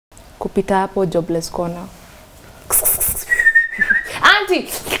kupita hapo jobless corner. Auntie!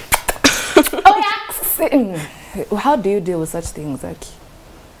 Oh yeah! How do you deal with such things, Aki?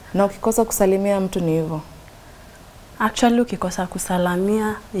 Na ukikosa kusalimia mtu ni hivyo? Actually ukikosa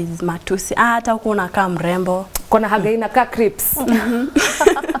kusalamia is matusi. Hata uko unakaa mrembo. Kuna haga inakaa creeps.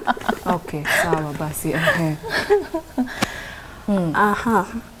 Okay, sawa basi.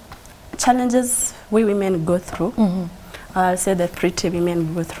 Challenges we women go through. I'll say the pretty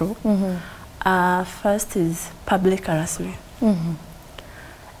women go through. First is public harassment.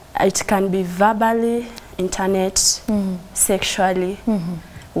 It can be verbally, internet, sexually,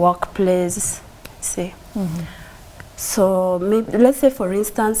 workplace, say. So maybe, let's say for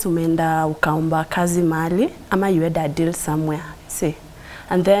instance umeenda ukaomba kazi mahali ama you had a deal somewhere, say.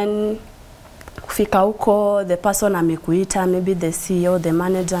 And then kufika huko the person amekuita, maybe the CEO, the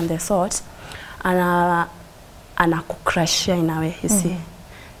manager and the sort, anakucrashia in a way, you see.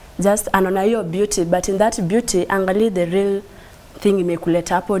 Just anaona hiyo beauty, but in that beauty angali the real thing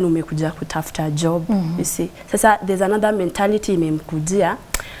imekuleta hapo ni umekuja kutafuta job, you see. Sasa there's another mentality imemkujia.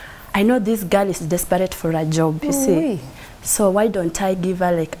 I know this girl is desperate for a job, you see. So why don't I give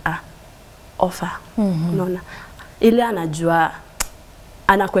her like a offer? Unaona. Ile anajua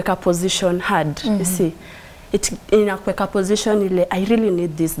anakuweka position hard, you see. Inakuweka position ile I really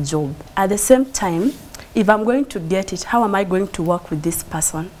need this job. At the same time, if I'm going to get it, how am I going to work with this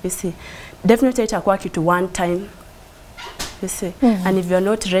person? You see. Definitely itakuwa kitu one time. You see. And if you're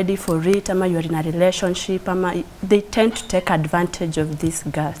not ready for it, ama you're in a relationship, ama they tend to take advantage of these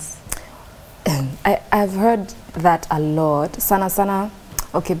girls. I've heard that a lot. Sana,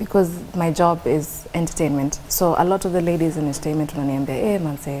 okay, because my job is entertainment. So a lot of the ladies in entertainment wananiambia,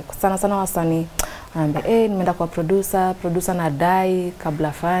 manse, sana wasanii, wananiambia, nimeenda kwa producer nadai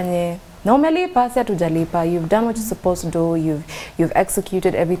kabla fanye. Na umelipa, si hatujalipa. You've done what you're supposed to do. You've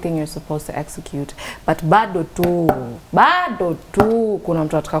executed everything you're supposed to execute. But bado tu kuna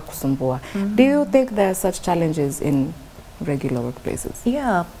mtu ataka kusumbua. Do you think there are such challenges in regular workplaces?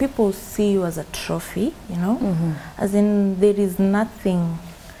 Yeah, people see you as a trophy, you know, as in there is nothing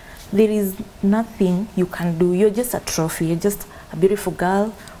you can do. You're just a trophy. You're just a beautiful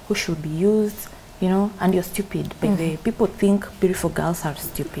girl who should be used, you know, and you're stupid. But people think beautiful girls are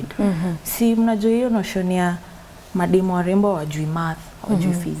stupid. Si mnajua hiyo notion ya mademo warembo wajui math,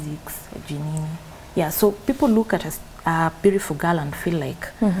 wajui physics, wajui nini. Yeah, so people look at a beautiful girl and feel like,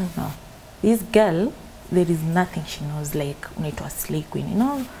 no, this girl, there is nothing she knows, like unaitwa slay queen. You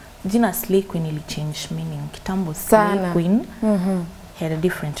know, jina slay queen ili change meaning. Kitambo slay queen had a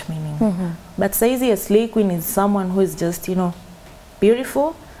different meaning. But saizi a slay queen is someone who is just, you know,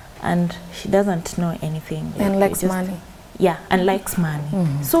 beautiful and she doesn't know anything. And likes money. Yeah, and likes money.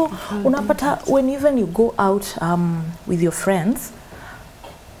 So unapata when even you go out with your friends,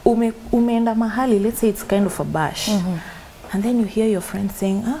 umeenda mahali, let's say it's kind of a bash, and then you hear your friends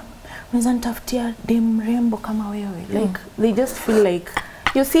saying, unaweza nitafutia dem rembo kama wewe. Like they just feel like,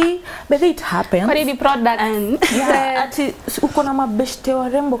 you see, maybe it happens. Kwa nini product? And yeah, ati uko na mabeshte wa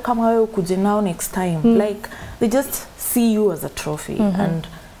rembo kama wewe ukuje nao next time. Like they just see you as a trophy and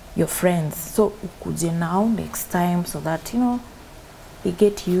your friends. So ukuje nao next time so that, you know, they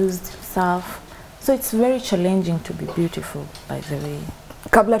get used, serve. So it's very challenging to be beautiful, by the way.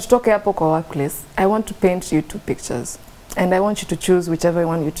 Kabla tutoke hapo kwa workplace, I want to paint you two pictures. And I want you to choose whichever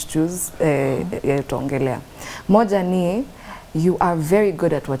one you to choose tuongelea. Moja ni, you are very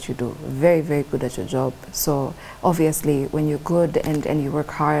good at what you do. Very, very good at your job. So obviously when you're good and you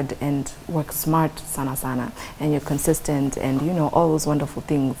work hard and work smart sana, and you're consistent and you know all those wonderful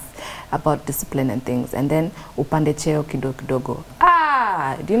things about discipline and things, and then upande cheo kidogo.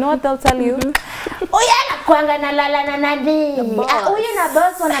 Do you know what they'll tell you? Uya nakuanga na lala na nadi. Uya na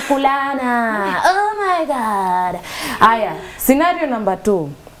boss wanakulana. Oh my God. Aya, scenario number 2.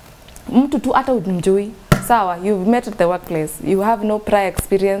 Mtu tu hata umjui. Sawa, you've met at the workplace. You have no prior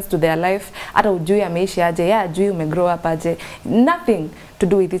experience to their life. Hata ujui ameishi aje, ya ajui umegrow up aje. Nothing to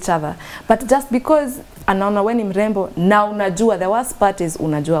do with each other. But just because anaona we ni mrembo na unajua, the worst part is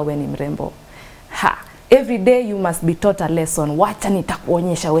unajua we ni mrembo. Every day you must be taught a lesson. Wacha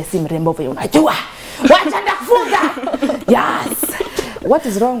nitakuonyesha wewe si mrembo vile unajua. Wacha ndakufunza. Yes. What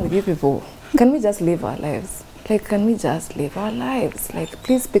is wrong with you people? Can we just live our lives? Like, can we just live our lives? Like,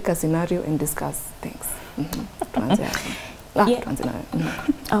 please pick a scenario and discuss things.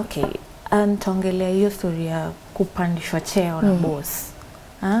 Okay. Antongelea hiyo story ya kupandishwa cheo na boss.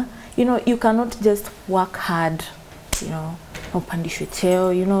 You know, you cannot just work hard, you know, upandishwe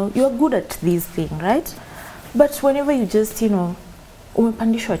cheo, you know, you're good at this thing, right? But whenever you just, you know,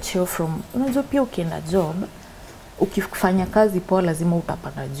 umepandishwa cheo from, unajua pia ukienda job, ukifanya kazi poa lazima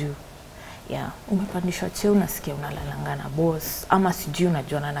utapanda juu. Yeah, umepandishwa cheo unasikia unalalanga na boss ama sijui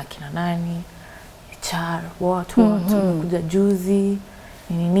unajuana na kina nani, HR, what umekuja juzi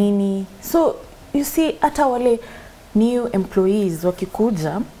nini. So you see hata wale new employees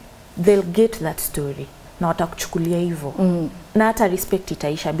wakikuja they'll get that story na watakuchukulia hivyo. Na hata respect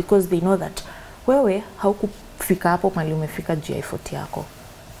itaisha because they know that wewe haukufika hapo mali umefika juu ya effort yako.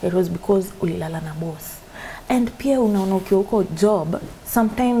 It was because ulilala na boss. And pia unaona ukiwa huko job,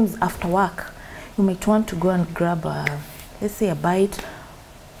 sometimes after work you might want to go and grab let's say a bite,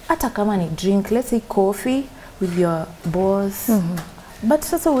 hata kama ni drink, let's say coffee with your boss. But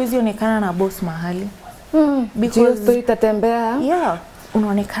sasa huwezi onekana na boss mahali. Because itatembea. Yeah,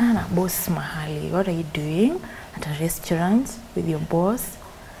 unaonekana na boss mahali. What are you doing at a restaurant with your boss?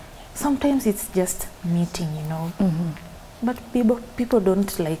 Sometimes it's just meeting, you know. But people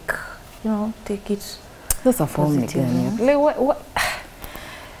don't like, you know, take it. That's a form again. Like, what?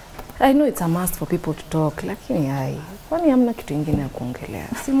 I know it's a must for people to talk, lakini kwani hamna kitu kingine ya kuongelea?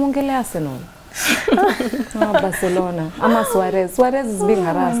 Si muongelea Arsenal. Barcelona. Ama Suarez. Suarez is being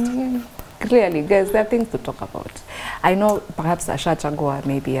harassed. Clearly, guys, there are things to talk about. I know perhaps ashachagua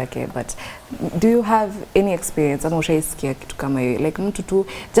maybe yake, but do you have any experience ama ushaisikia kitu kama hiyo? Like mtu tu,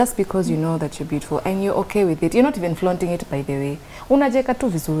 just because you know that you're beautiful and you're okay with it, you're not even flaunting it by the way. Unajeka tu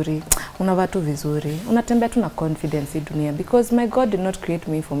vizuri, unavaa tu vizuri, unatembea tu na confidence hii dunia, because my God did not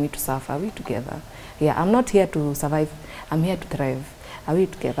create me for me to suffer. We together. Yeah, I'm not here to survive. I'm here to thrive. Are we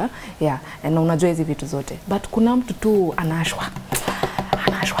together? Yeah, and unajua hizi vitu zote. But kuna mtu tu anashwa.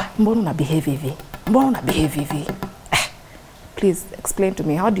 Mbona una behave hivi? Mbona una behave hivi? Please explain to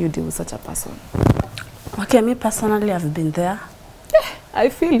me, how do you deal with such a person? Okay, me personally, I've been there. I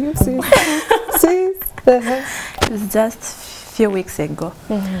feel you, sis. Sis. It's just a few weeks ago.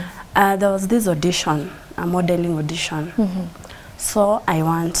 There was this audition, a modeling audition. So I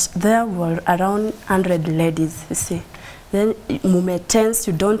went. There were around 100 ladies, you see. Then mume tense,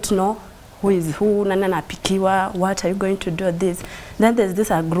 you don't know who is who, nani anapikiwa, what are you going to do this. Then there's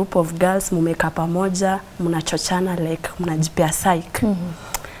this a group of girls, mumeka pamoja, munachochana, like munajipea psych.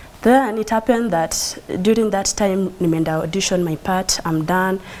 Then it happened that during that time, nimeenda audition my part, I'm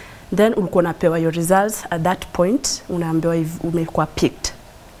done. Then ulikuwa unapewa your results at that point, unaambiwa umekuwa picked.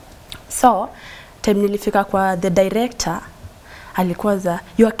 So, time nilifika kwa the director, alikuwa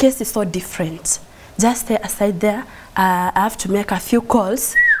your case is so different. Just stay aside there, I have to make a few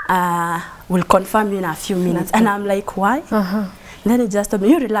calls. Will confirm you in a few minutes. And I'm like, why? Then he just told me,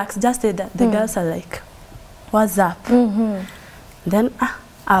 you relax, just stay there. The girls are like, what's up? Then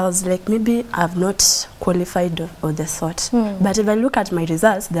I was like, maybe I've not qualified or the sort. But if I look at my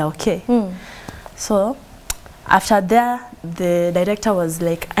results, they're okay. So after that, the director was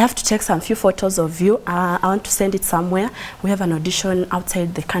like, I have to take some few photos of you. I want to send it somewhere. We have an audition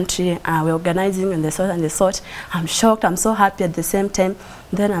outside the country. We're organizing and the sort. I'm shocked. I'm so happy at the same time.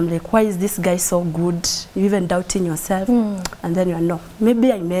 Then I'm like, why is this guy so good? You even doubting yourself. And then you're no.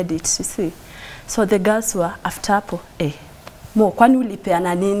 Maybe I made it, you see. So the girls were after hapo, mo kwani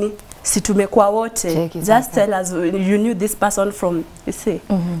ulipeana nini? Si tumekuwa wote. Just tell us you knew this person from, you see.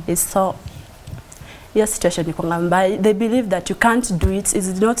 It's so your situation ni kwanga mbaya. They believe that you can't do it.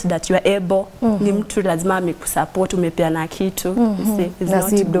 It's not that you are able. Ni mtu lazima amekusupport, umepeana kitu. You see, it's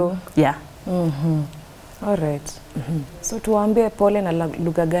not do. Yeah. All right. So tuwaambie pole na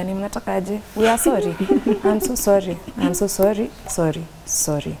lugha gani mnatakaje? We are sorry. I'm so sorry. I'm so sorry.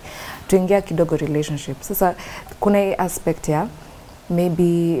 Sorry. Tuingia kidogo relationship. Sasa kuna hii aspect ya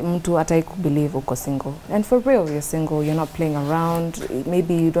maybe mtu atai kubelieve uko single. And for real, you're single, you're not playing around.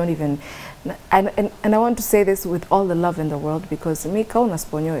 Maybe you don't even... And I want to say this with all the love in the world, because mika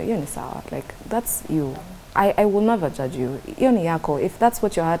unasponyo, hiyo ni sawa. Like, that's you. I will never judge you. Hiyo ni yako. If that's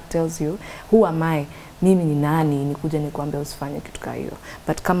what your heart tells you, who am I? Mimi ni nani? Nikuje nikuambia usifanye kitu kama hiyo.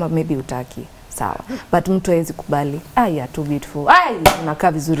 But kama maybe utaki, sawa. But mtu hawezi kubali. You're too beautiful.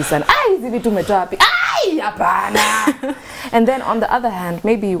 Unakaa vizuri sana. Hizi vitu umetoa wapi? Hapana. And then on the other hand,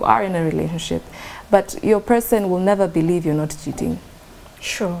 maybe you are in a relationship, but your person will never believe you're not cheating.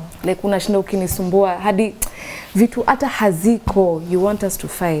 Sure. Like unashinda ukinisumbua hadi vitu hata haziko, you want us to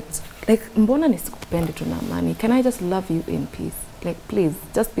fight. Like mbona nisikupende tu na amani? Can I just love you in peace? Like please,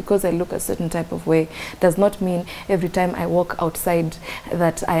 just because I look a certain type of way does not mean every time I walk outside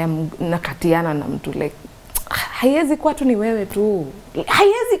that I am nakatiana na mtu. Like haiwezi kuwa tu ni wewe tu.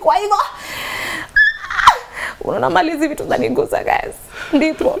 Haiwezi kwa hivyo. Unaona malizi vitu za nigusa guys.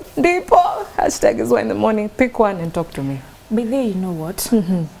 Ndipo. Hashtag is why in the morning. Pick one and talk to me. But there, you know what?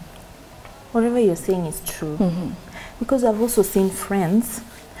 Whatever you're saying is true. Because I've also seen friends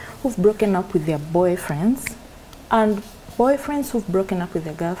who've broken up with their boyfriends and boyfriends who've broken up with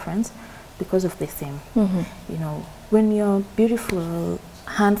their girlfriends because of the same. You know, when you're beautiful,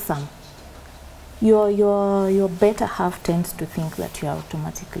 handsome, your better half tends to think that you're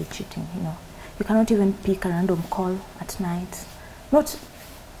automatically cheating. You know, you cannot even pick a random call at night, not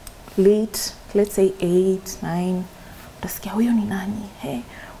late, let's say 8, 9. Utasikia huyo ni nani? Hey,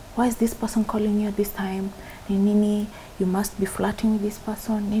 why is this person calling you at this time? Nini, you must be flirting with this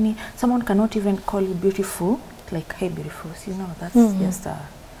person. Nini, someone cannot even call you beautiful, like, hey, beautiful. So, you know, that's just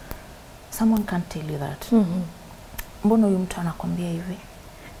someone can't tell you that. Mbono huyu mtu anakwambia hivi?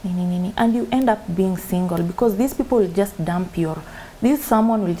 Nini. And you end up being single because these people will just dump your, this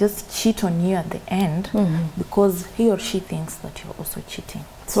someone will just cheat on you at the end because he or she thinks that you're also cheating.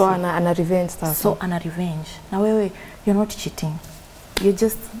 So ana revenge stuff. So ana revenge. Na wewe, you're not cheating. You're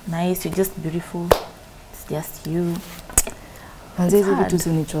just nice, you're just beautiful. It's just you. And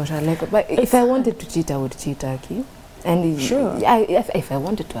like, but if I wanted to cheat, I would cheat, Aki. And sure. If I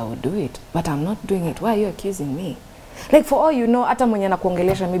wanted to, I would do it. But I'm not doing it. Why are you accusing me? Like, for all you know, hata mwenye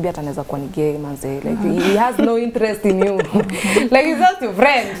anakuongelesha maybe hata anaweza kuwa ni gay, manze. Like, he has no interest in you. Like, he's just your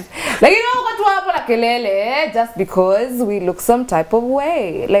friend. Like, you know, watu hapo na kelele, just because we look some type of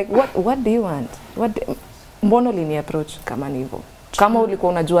way. Like, what do you want? Mbono lini approach kama ni hivyo? Kama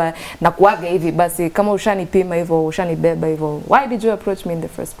ulikuwa unajua na kuaga hivi basi, kama ushanipima hivyo, ushanibeba hivyo, why did you approach me in the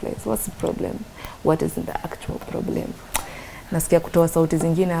first place? What's the problem? What is the actual problem? Nasikia kutoa sauti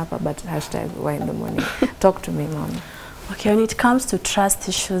zingine hapa, but #why in the morning. Talk to me, mom. Okay, when it comes to trust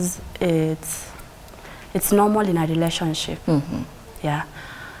issues, it's normal in a relationship. Yeah.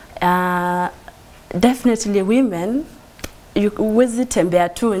 Definitely women, huwezi tembea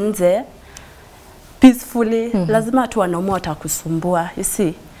tu nje peacefully, lazima tu wanaume watakusumbua, you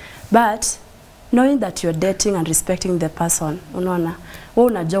see. But knowing that you're dating and respecting the person, unaona,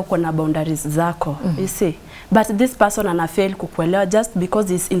 wewe unajua uko na boundaries zako, you see. But this person anafail kukuelewa just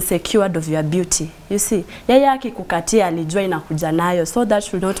because he's insecure of your beauty, you see. Yeye akikukatia alijua inakuja nayo, so that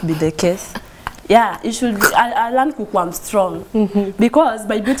should not be the case. Yeah, you should learn kukuwa strong. Because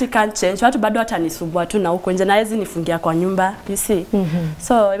my beauty can't change. Watu bado watanisumbua tu na huko nje na hizi nifungia kwa nyumba, you see.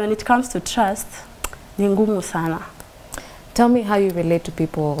 So when it comes to trust, ni ngumu sana. Tell me how you relate to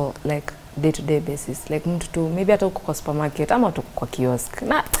people like day-to-day basis, like mtu tu maybe hata uko kwa supermarket ama uko kwa kiosk.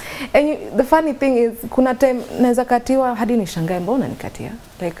 Na the funny thing is kuna time naweza katiwa hadi nishangae mbona nikatia.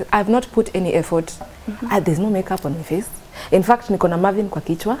 Like I've not put any effort. There's no makeup on my face. In fact niko na Marvin kwa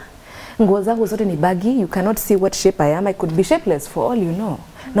kichwa. Nguo zangu zote ni baggy. You cannot see what shape I am. I could be shapeless for all you know.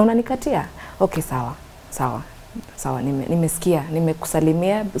 Na unanikatia. Okay, sawa, nimesikia,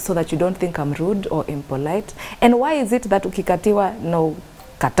 nimekusalimia so that you don't think I'm rude or impolite. And why is it that ukikatiwa no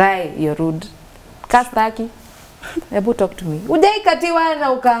katae you're rude? Kastaki. Ebu talk to me. Ujaikatiwa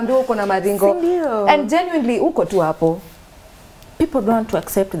na ukaambiwa uko na maringo. And genuinely uko tu hapo. People don't want to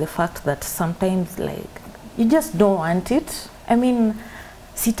accept the fact that sometimes like you just don't want it. I mean,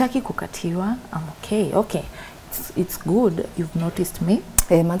 sitaki kukatiwa. I'm okay. It's good you've noticed me.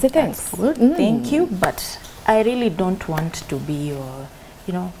 Hey, manze, thanks. That's good. Thank you, but I really don't want to be your,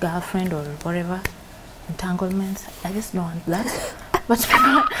 you know, girlfriend or whatever. Entanglements. I just don't want that. But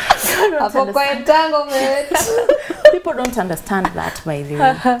people don't understand that, by the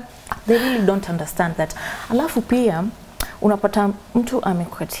way. They really don't understand that. Alafu pia unapata mtu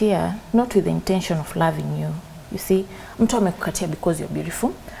amekukatia not with the intention of loving you. You see, mtu amekukatia because you're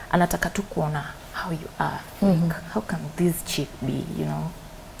beautiful. Anataka tu kuona how you are. Like, how can this chick be, you know?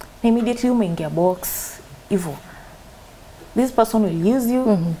 Immediately umeingia box, evil. This person will use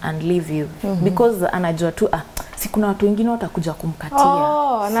you and leave you because anajua tu si kuna watu wengine watakuja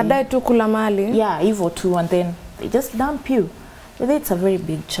kumkatia. Anadai tu kula mali. Yeah, evil too, and then they just dump you. But it's a very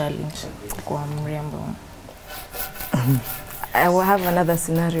big challenge kwa mrembo. I will have another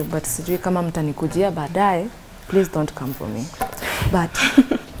scenario, but sijui kama mtanikujia baadaye. Please don't come for me. But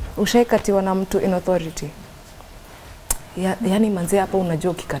ushaikatiwa na mtu in authority. Yani manze hapa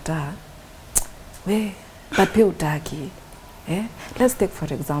unajua ukikataa. But pia utaki. Let's take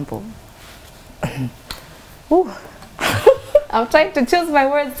for example. I'm trying to choose my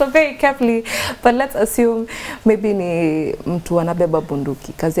words so very carefully, but let's assume maybe ni mtu anabeba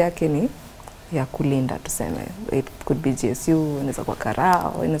bunduki. Kazi yake ni ya kulinda tuseme. It could be GSU, inaweza kuwa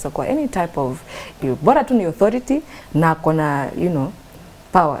karao, inaweza kuwa any type of bora tu ni authority na kona, you know,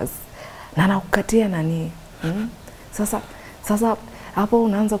 powers. Na anakukatia nani? Sasa hapo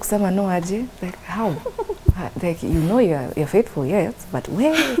unaanza kusema no aje? Like how? Like you know you're faithful, yes, but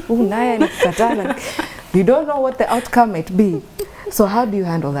unaye nikukatana. You don't know what the outcome might be. So how do you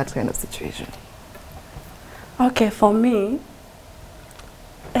handle that kind of situation? Okay, for me,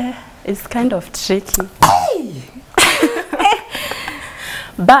 it's kind of tricky.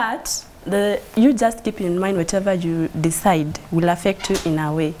 But you just keep in mind whatever you decide will affect you in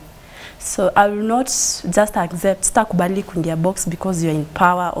a way. So I will not just accept stakubali kuingia box because you're in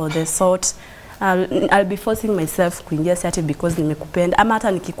power or the sort. I'll be forcing myself kuingia sati because nimekupenda. Ama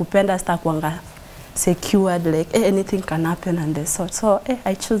hata nikikupenda sitakuanga secured, like anything can happen and the sort. So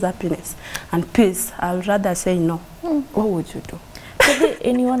I choose happiness and peace. I'll rather say no. What would you do? Maybe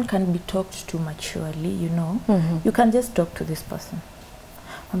anyone can be talked to maturely, you know. You can just talk to this person.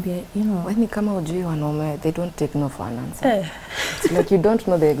 And be, you know. When you come out, they don't take no for an answer. It's like you don't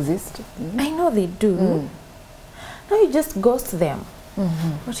know they exist. I know they do. Now you just ghost them.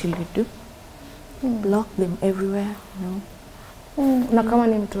 What will you do? Block them everywhere, you know. Na kama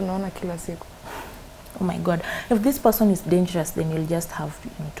ni mtu unaona kila siku. Oh my God. If this person is dangerous, then you'll just have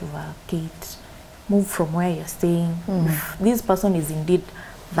to vacate, move from where you're staying. If this person is indeed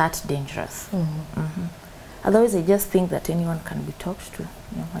that dangerous. Otherwise, I just think that anyone can be talked to,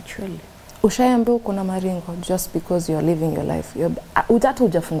 you know, maturely. Ushaambiwa kuna maringo just because you're living your life. Hata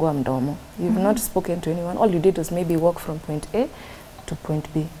hujafungua mdomo. You've not spoken to anyone. All you did was maybe walk from point A to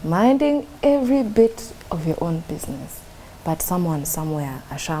point B, minding every bit of your own business. But someone somewhere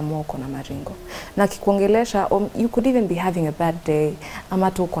ashaamua kuna maringo. Na kikuongelesha, you could even be having a bad day,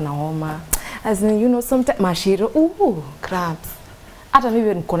 ama tu uko na homa. As in, you know, sometimes mashiro, cramps. Hata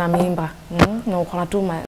mimi niko na mimba, na uko na tu